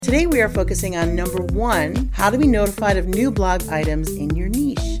Today we are focusing on number 1, how to be notified of new blog items in your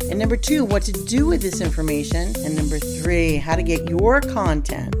niche. And number 2, what to do with this information. And number 3, how to get your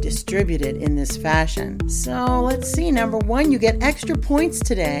content distributed in this fashion. So let's see. Number 1, you get extra points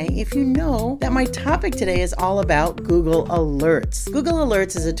today if you know that my topic today is all about Google Alerts. Google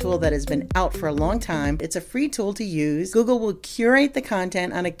Alerts is a tool that has been out for a long time. It's a free tool to use. Google will curate the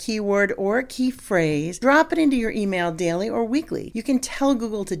content on a keyword or a key phrase, drop it into your email daily or weekly. You can tell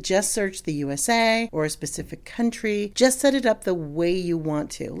Google to just search the USA or a specific country. Just set it up the way you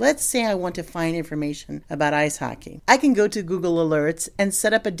want to. Let's say I want to find information about ice hockey. I can go to Google Alerts and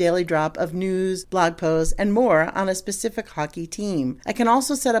set up a daily drop of news, blog posts, and more on a specific hockey team. I can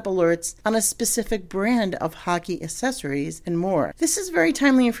also set up alerts on a specific brand of hockey accessories and more. This is very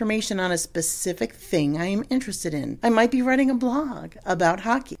timely information on a specific thing I am interested in. I might be writing a blog about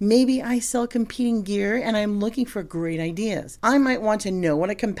hockey. Maybe I sell competing gear and I'm looking for great ideas. I might want to know when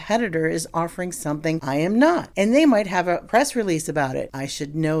a competitor is offering something I am not, and they might have a press release about it. I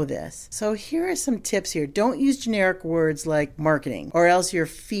should know this. So here are some tips here. Don't use generic words like marketing, or else your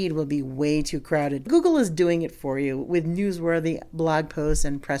feed will be way too crowded. Google is doing it for you with newsworthy blog posts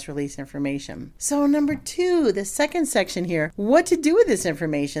and press release information. So number 2, the second section here, what to do with this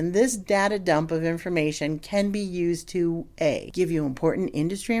information. This data dump of information can be used to A, give you important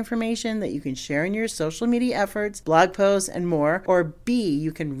industry information that you can share in your social media efforts, blog posts, and more, or B,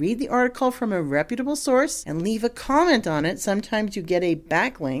 you can read the article from a reputable source and leave a comment on it. Sometimes you get a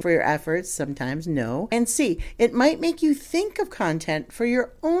backlink for your efforts, sometimes no. And C, it might make you think of content for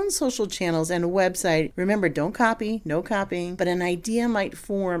your own social channels and a website. Remember, don't copy, no copying, but an idea might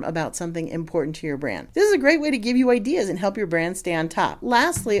form about something important to your brand. This is a great way to give you ideas and help your brand stay on top.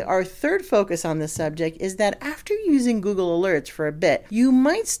 Lastly, our third focus on this subject is that after using Google Alerts for a bit, you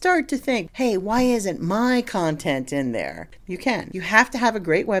might start to think, hey, why isn't my content in there? You can. You have to have a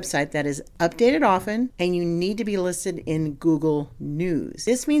great website that is updated often, and you need to be listed in Google News.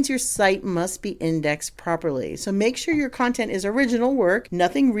 This means your site must be indexed properly. So make sure your content is original work,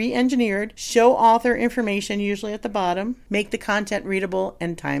 nothing re-engineered. Show author information usually at the bottom. Make the content readable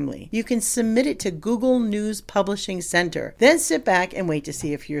and timely. You can submit it to Google News Publishing Center. Then sit back and wait to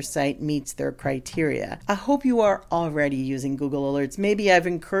see if your site meets their criteria. I hope you are already using Google Alerts. Maybe I've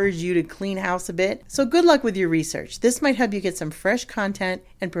encouraged you to clean house a bit. So good luck with your research. This might help you get some fresh content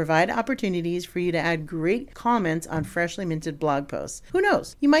and provide opportunities for you to add great comments on freshly minted blog posts. Who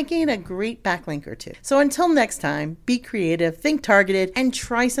knows? You might gain a great backlink or two. So until next time, be creative, think targeted, and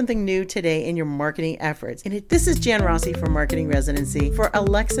try something new today in your marketing efforts. This is Jan Rossi for Marketing Residency. For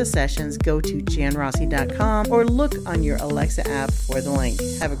Alexa sessions, go to janrossi.com or look on your Alexa app for the link.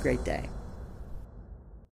 Have a great day.